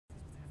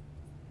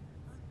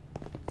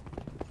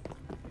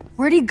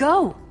Where'd he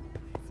go?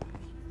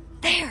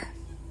 There!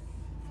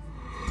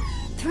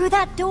 Through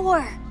that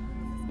door!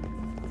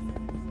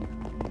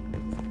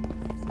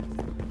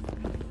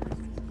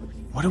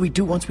 What do we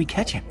do once we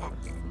catch him?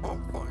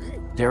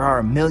 There are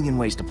a million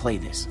ways to play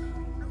this.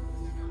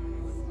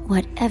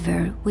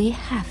 Whatever we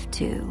have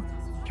to.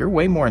 You're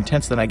way more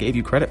intense than I gave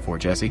you credit for,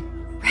 Jesse.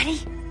 Ready?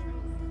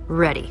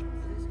 Ready.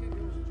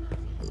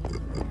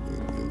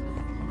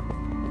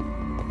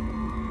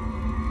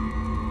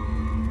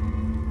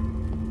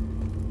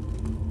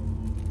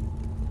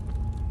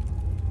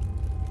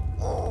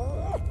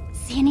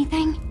 See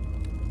anything?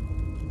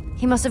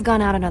 He must have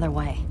gone out another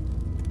way.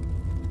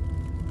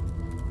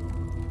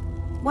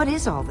 What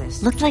is all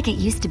this? Looked like it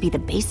used to be the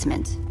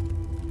basement.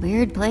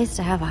 Weird place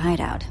to have a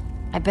hideout.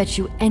 I bet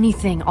you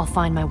anything I'll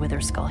find my wither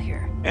skull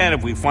here. And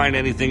if we find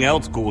anything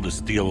else cool to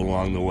steal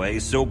along the way,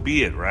 so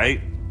be it, right?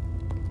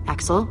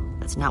 Axel,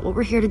 that's not what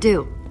we're here to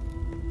do.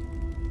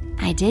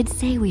 I did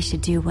say we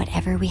should do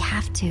whatever we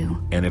have to.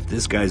 And if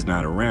this guy's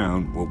not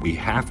around, what we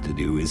have to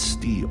do is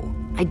steal.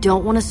 I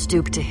don't want to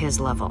stoop to his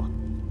level.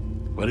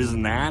 But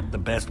isn't that the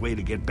best way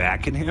to get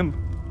back at him?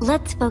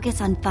 Let's focus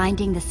on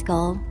finding the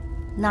skull,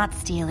 not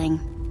stealing.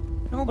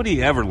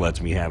 Nobody ever lets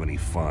me have any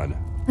fun.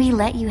 We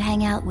let you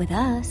hang out with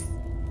us.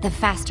 The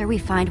faster we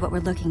find what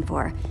we're looking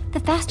for, the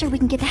faster we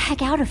can get the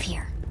heck out of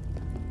here.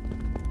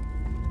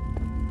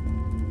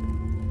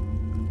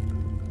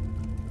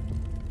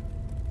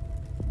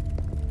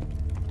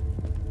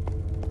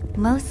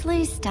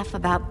 Mostly stuff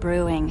about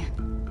brewing.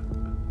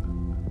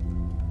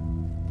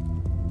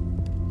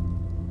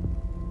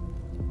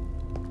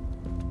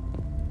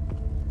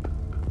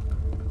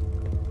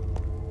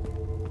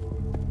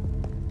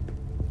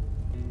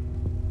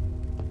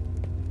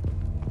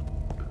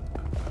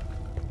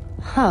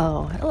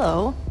 Oh,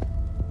 hello.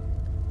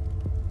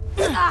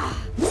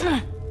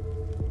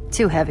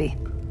 Too heavy.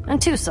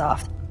 And too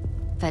soft.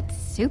 But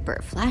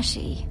super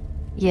flashy.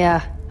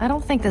 Yeah, I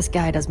don't think this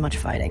guy does much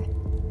fighting.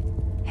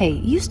 Hey,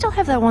 you still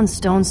have that one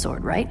stone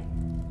sword, right?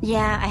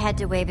 Yeah, I had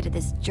to wave it at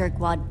this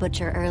jerkwad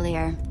butcher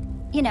earlier.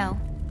 You know,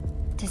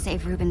 to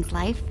save Ruben's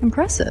life.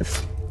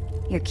 Impressive.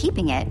 You're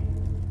keeping it.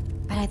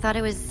 But I thought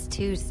it was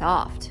too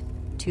soft.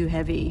 Too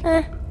heavy.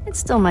 It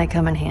still might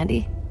come in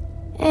handy.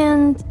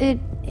 And it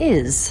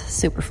is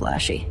super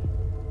flashy.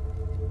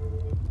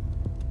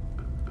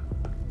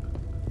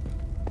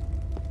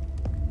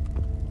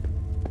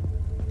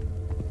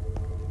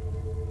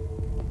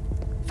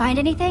 Find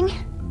anything?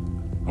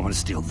 I want to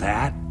steal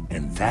that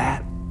and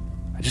that.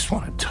 I just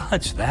want to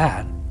touch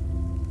that.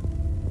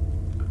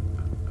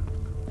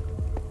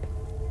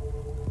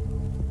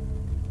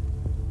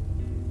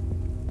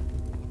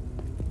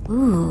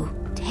 Ooh,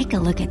 take a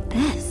look at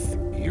this.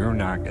 You're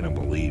not gonna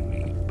believe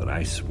me, but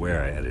I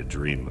swear I had a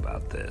dream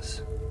about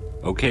this.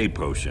 Okay,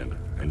 Potion,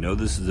 I know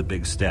this is a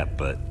big step,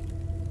 but...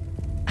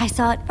 I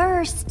saw it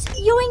first.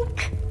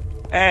 Yoink!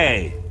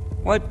 Hey,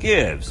 what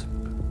gives?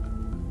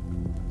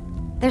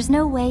 There's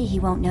no way he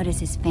won't notice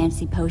his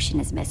fancy potion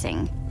is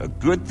missing. A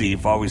good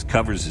thief always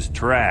covers his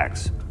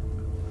tracks.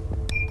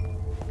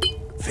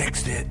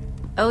 Fixed it.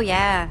 Oh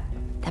yeah,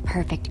 the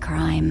perfect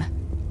crime.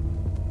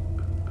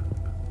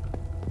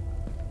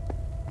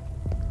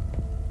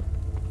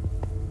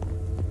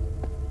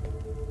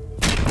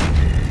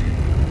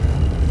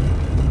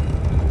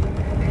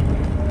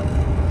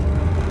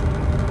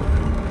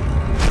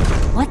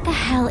 What the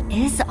hell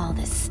is all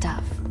this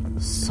stuff?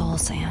 Soul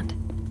sand.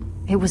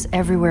 It was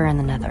everywhere in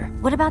the nether.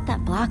 What about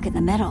that block in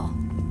the middle?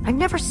 I've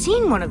never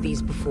seen one of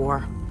these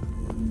before.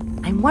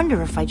 I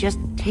wonder if I just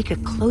take a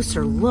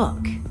closer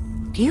look.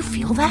 Do you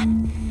feel that?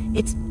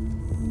 It's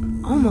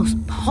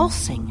almost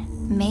pulsing.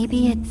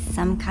 Maybe it's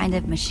some kind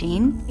of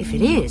machine? If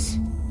it is,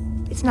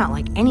 it's not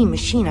like any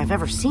machine I've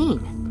ever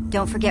seen.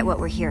 Don't forget what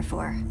we're here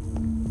for.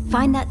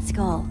 Find that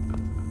skull.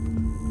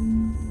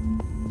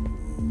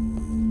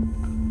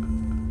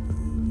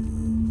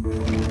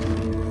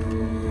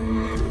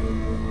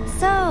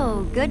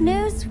 So, good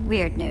news,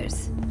 weird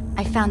news.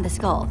 I found the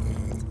skull.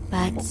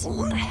 But...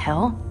 What the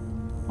hell?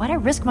 Why'd I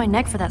risk my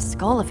neck for that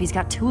skull if he's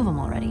got two of them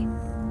already?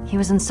 He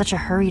was in such a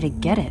hurry to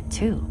get it,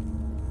 too.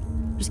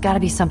 There's gotta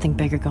be something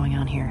bigger going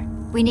on here.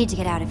 we need to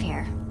get out of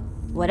here.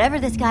 Whatever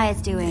this guy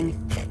is doing,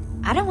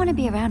 I don't want to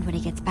be around when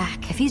he gets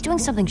back. If he's doing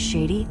something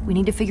shady, we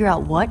need to figure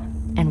out what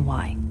and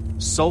why.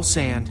 Soul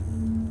sand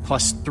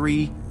plus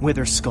 3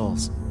 wither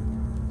skulls.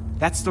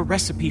 That's the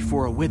recipe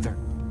for a wither.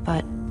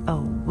 But a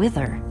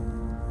wither?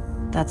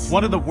 That's...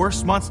 one of the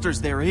worst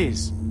monsters there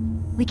is.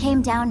 We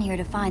came down here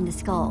to find the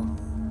skull.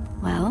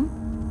 Well,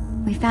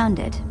 we found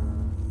it.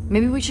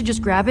 Maybe we should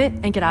just grab it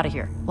and get out of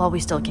here, while we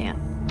still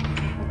can.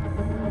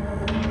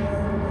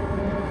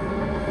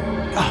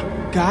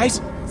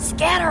 Guys?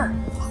 Scatter!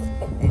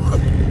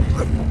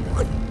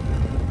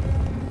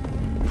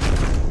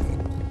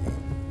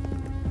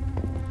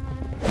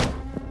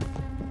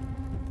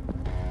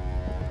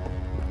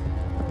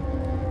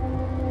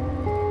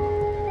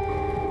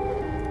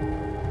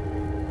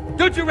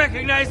 Don't you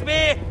recognize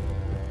me?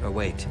 Oh,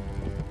 wait.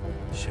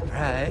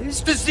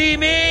 Surprised? To see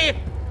me?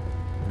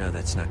 No,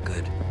 that's not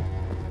good.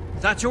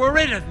 Thought you were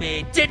rid of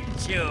me,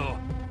 didn't you?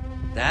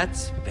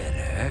 That's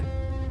better.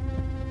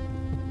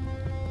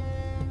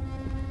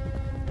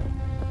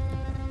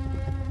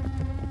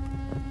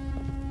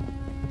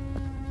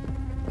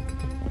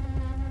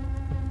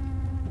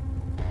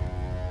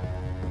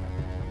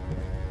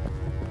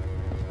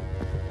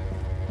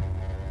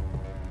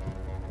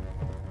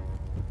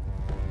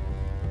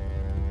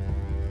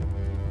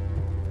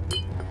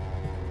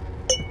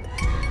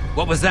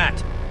 What was that?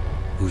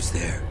 Who's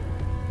there?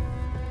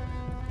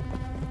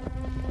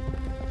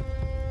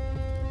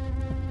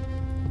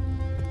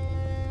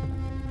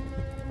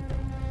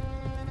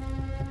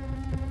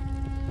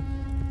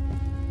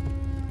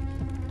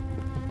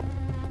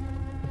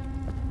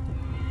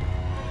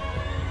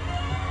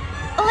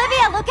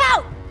 Olivia, look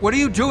out! What are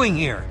you doing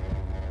here?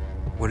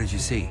 What did you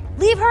see?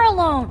 Leave her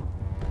alone!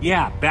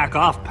 Yeah, back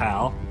off,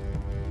 pal.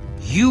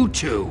 You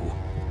two!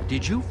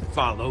 Did you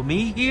follow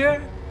me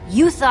here?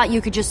 You thought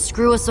you could just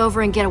screw us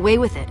over and get away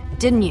with it,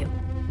 didn't you?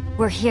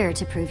 We're here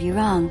to prove you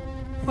wrong.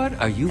 What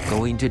are you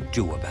going to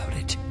do about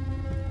it?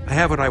 I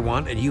have what I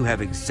want, and you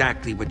have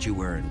exactly what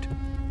you earned.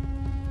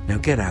 Now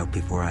get out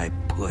before I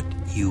put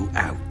you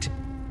out.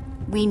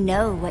 We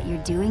know what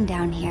you're doing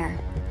down here.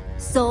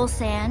 Soul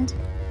Sand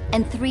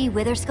and 3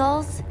 Wither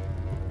Skulls?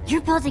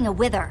 You're building a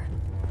Wither.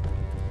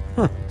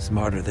 Huh,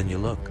 smarter than you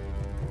look.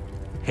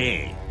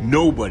 Hey,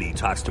 nobody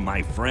talks to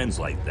my friends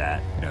like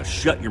that. Now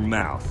shut your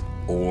mouth,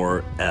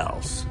 or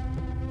else.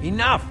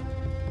 Enough!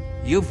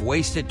 You've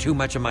wasted too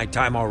much of my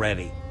time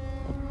already.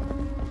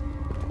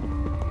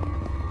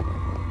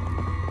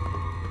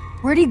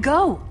 Where'd he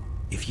go?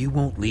 If you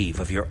won't leave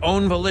of your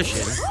own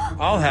volition,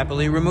 I'll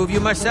happily remove you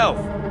myself.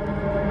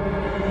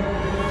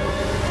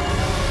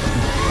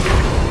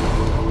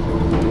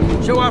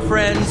 Show our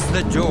friends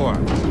the door,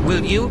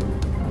 will you?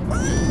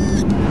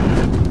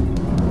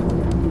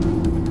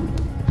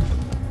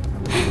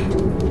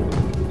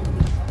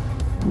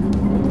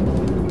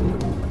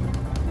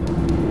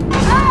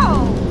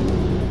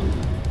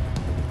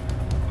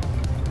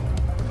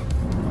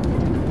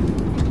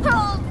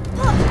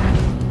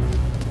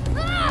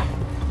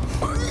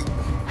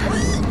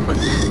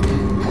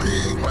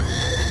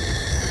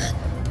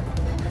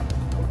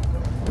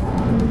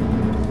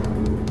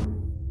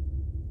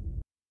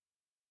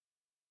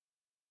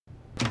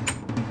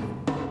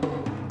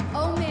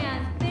 Oh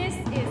man, this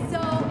is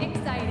so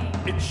exciting.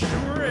 It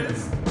sure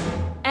is.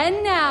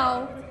 And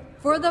now,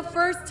 for the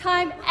first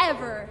time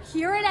ever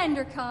here at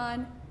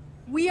EnderCon,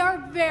 we are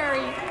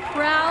very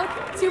proud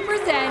to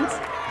present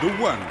The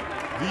one,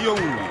 the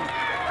only.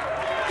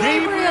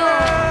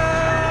 Gabriel!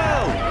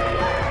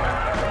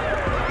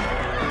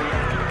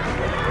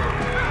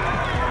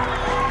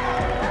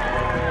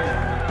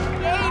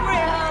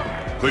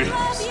 Please,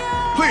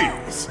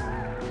 please.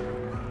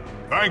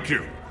 Thank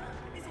you.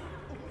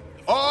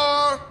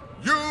 Are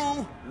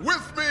you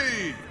with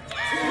me?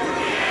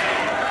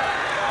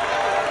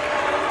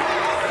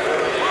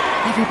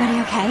 Everybody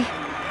okay?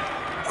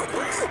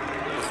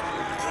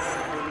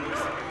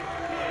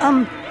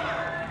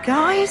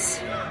 Guys?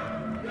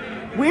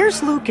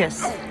 Where's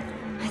Lucas?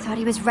 I thought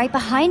he was right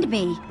behind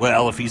me.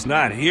 Well, if he's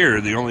not here,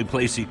 the only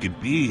place he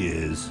could be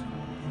is...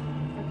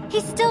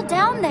 He's still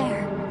down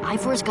there.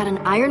 Ivor's got an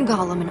iron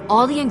golem and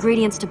all the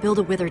ingredients to build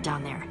a wither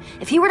down there.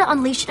 If he were to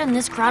unleash it in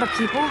this crowd of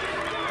people,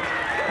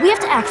 we have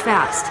to act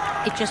fast.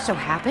 It just so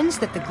happens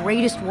that the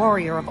greatest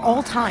warrior of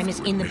all time is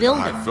in the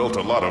building. I felt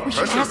a lot of We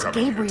should pressure ask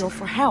coming Gabriel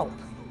for help.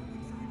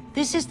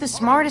 This is the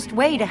smartest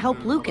way to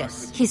help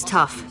Lucas. He's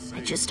tough.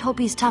 I just hope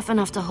he's tough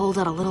enough to hold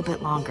out a little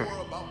bit longer.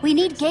 We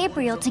need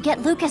Gabriel to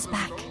get Lucas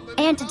back,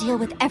 and to deal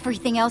with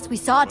everything else we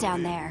saw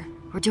down there.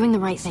 We're doing the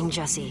right thing,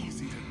 Jesse.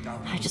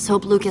 I just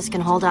hope Lucas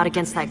can hold out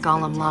against that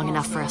golem long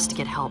enough for us to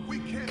get help.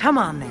 Come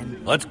on,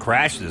 then. Let's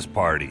crash this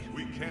party.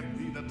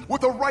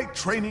 With the right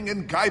training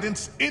and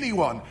guidance,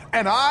 anyone,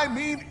 and I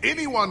mean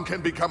anyone,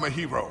 can become a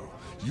hero.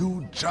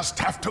 You just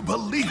have to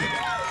believe in it.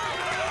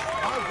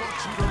 I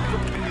want you to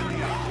look me in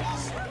the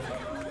eyes.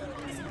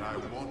 And I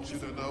want you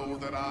to know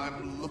that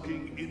I'm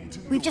looking into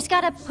We've just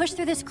gotta push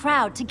through this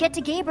crowd to get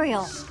to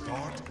Gabriel.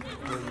 Start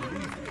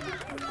believing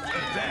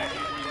today.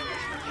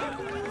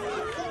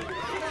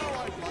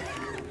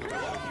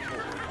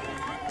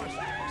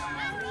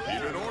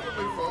 Keep it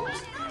orderly,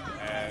 folks.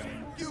 And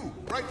you,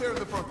 right there in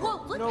the front row.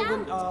 Whoa, look No,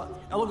 when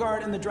out!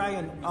 Elgard and the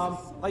dragon,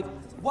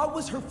 what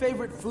was her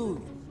favorite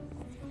food?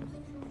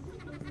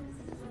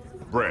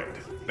 Bread.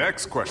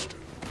 Next question.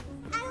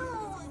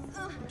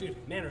 Dude,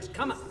 manners,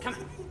 come on.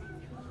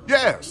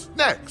 Yes,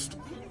 next.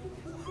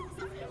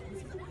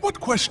 What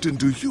question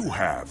do you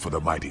have for the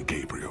mighty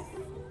Gabriel?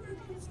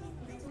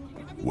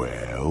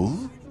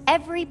 Well?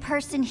 Every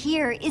person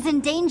here is in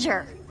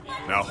danger.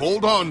 Now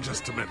hold on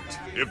just a minute.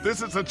 If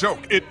this is a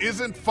joke, it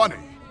isn't funny.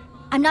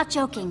 I'm not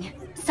joking.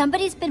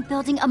 Somebody's been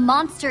building a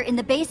monster in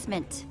the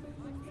basement.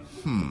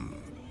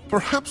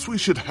 Perhaps we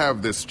should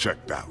have this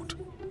checked out.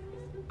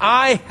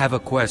 I have a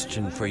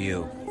question for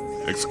you.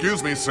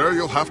 Excuse me, sir,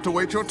 you'll have to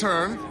wait your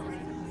turn.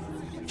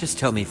 Just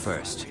tell me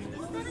first.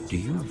 Do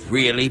you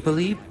really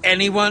believe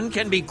anyone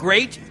can be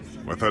great?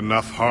 With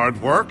enough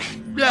hard work,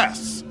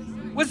 yes.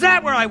 Was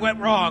that where I went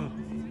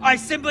wrong? I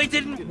simply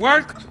didn't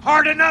work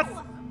hard enough?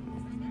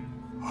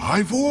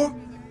 Ivor?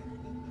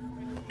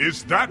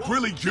 Is that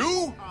really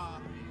you?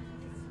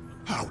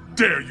 How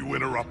dare you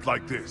interrupt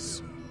like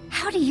this?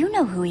 How do you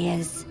know who he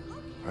is?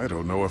 I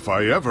don't know if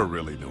I ever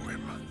really knew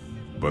him.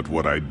 But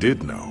what I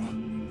did know,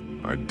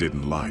 I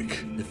didn't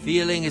like. The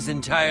feeling is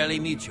entirely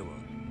mutual.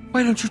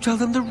 Why don't you tell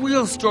them the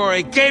real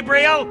story,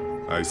 Gabriel?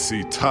 I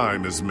see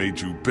time has made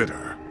you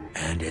bitter.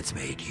 And it's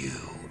made you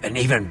an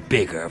even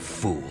bigger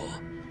fool.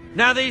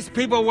 Now these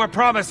people were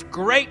promised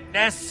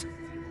greatness,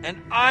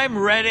 and I'm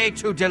ready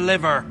to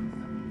deliver.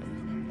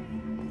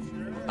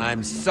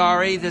 I'm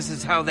sorry this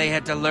is how they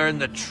had to learn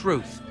the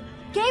truth.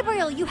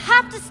 Gabriel, you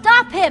have to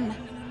stop him!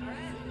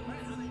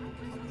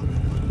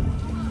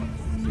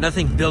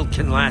 Nothing built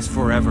can last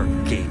forever,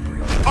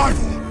 Gabriel.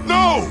 Ivor,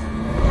 no!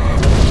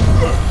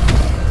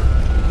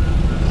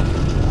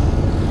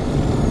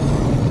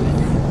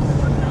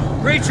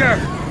 Creature,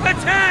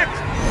 attack!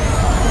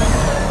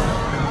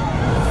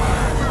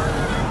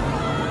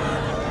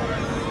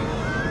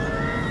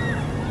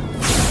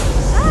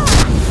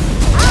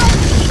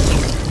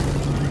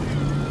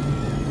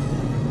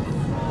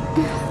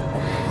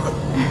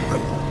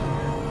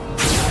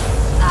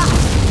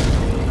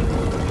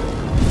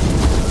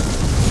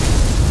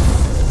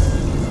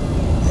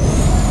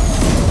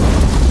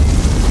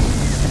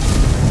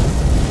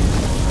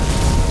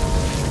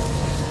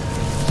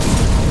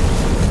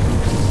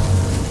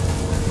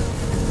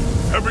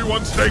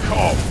 Everyone stay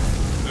calm.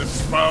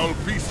 This foul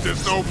beast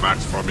is no match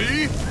for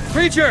me.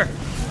 Creature,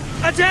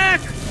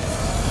 attack!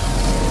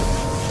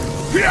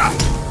 Yeah!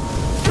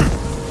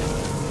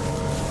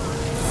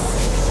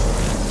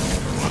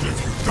 What have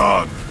you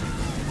done?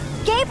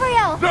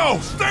 Gabriel! No,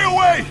 stay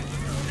away!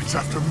 It's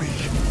after me,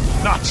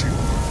 not you.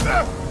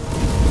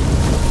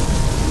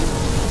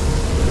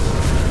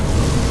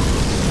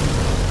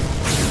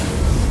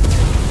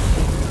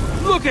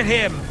 Look at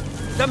him!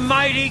 The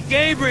mighty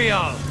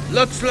Gabriel!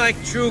 Looks like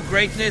true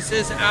greatness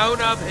is out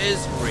of his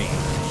reach.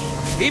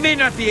 He may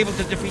not be able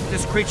to defeat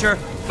this creature,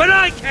 but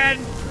I can!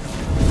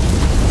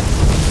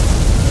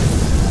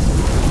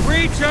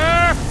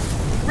 Creature,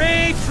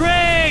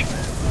 retreat!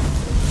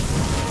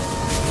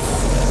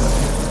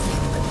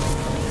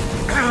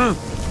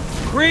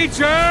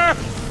 Creature,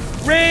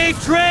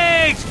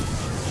 retreat!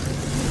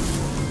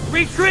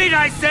 Retreat,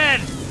 I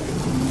said!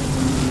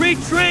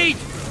 Retreat!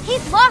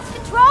 He's lost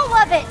control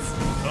of it!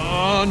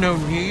 Oh, no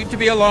need to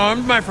be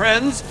alarmed, my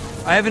friends.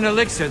 I have an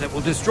elixir that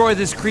will destroy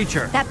this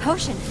creature. That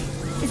potion.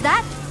 Is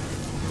that?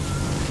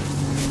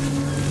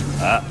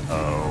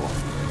 Uh-oh.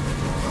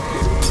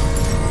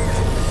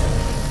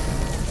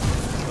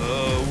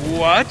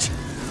 What?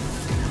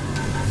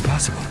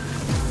 Impossible.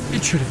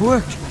 It should have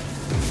worked.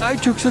 I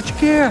took such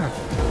care.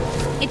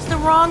 It's the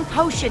wrong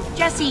potion.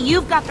 Jesse,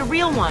 you've got the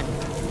real one.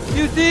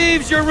 You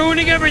thieves, you're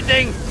ruining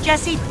everything.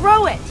 Jesse,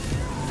 throw it!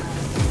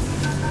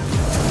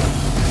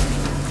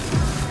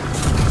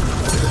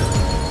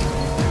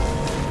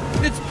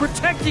 It's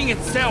protecting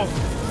itself.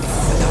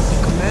 Without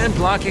the command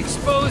block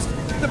exposed,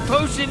 the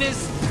potion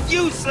is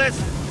useless.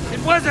 It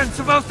wasn't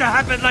supposed to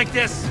happen like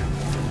this.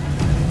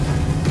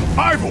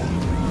 Ivor!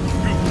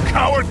 You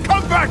coward,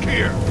 come back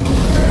here!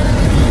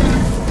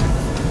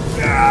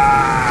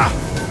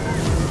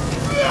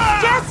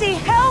 Jesse,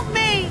 help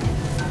me!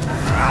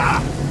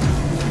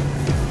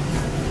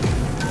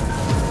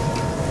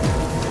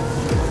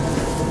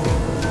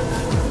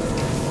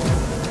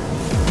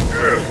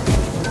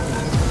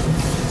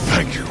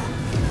 Thank you.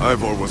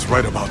 Ivor was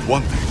right about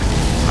one thing.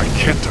 I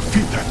can't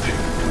defeat that thing.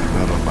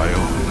 Not on my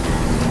own.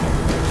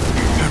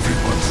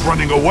 Everyone's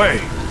running away.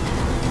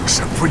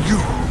 Except for you.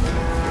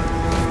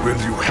 Will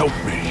you help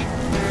me?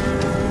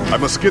 I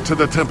must get to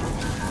the temple.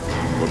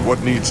 But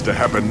what needs to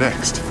happen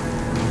next?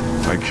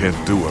 I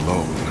can't do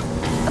alone.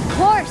 Of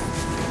course!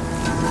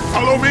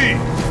 Follow me!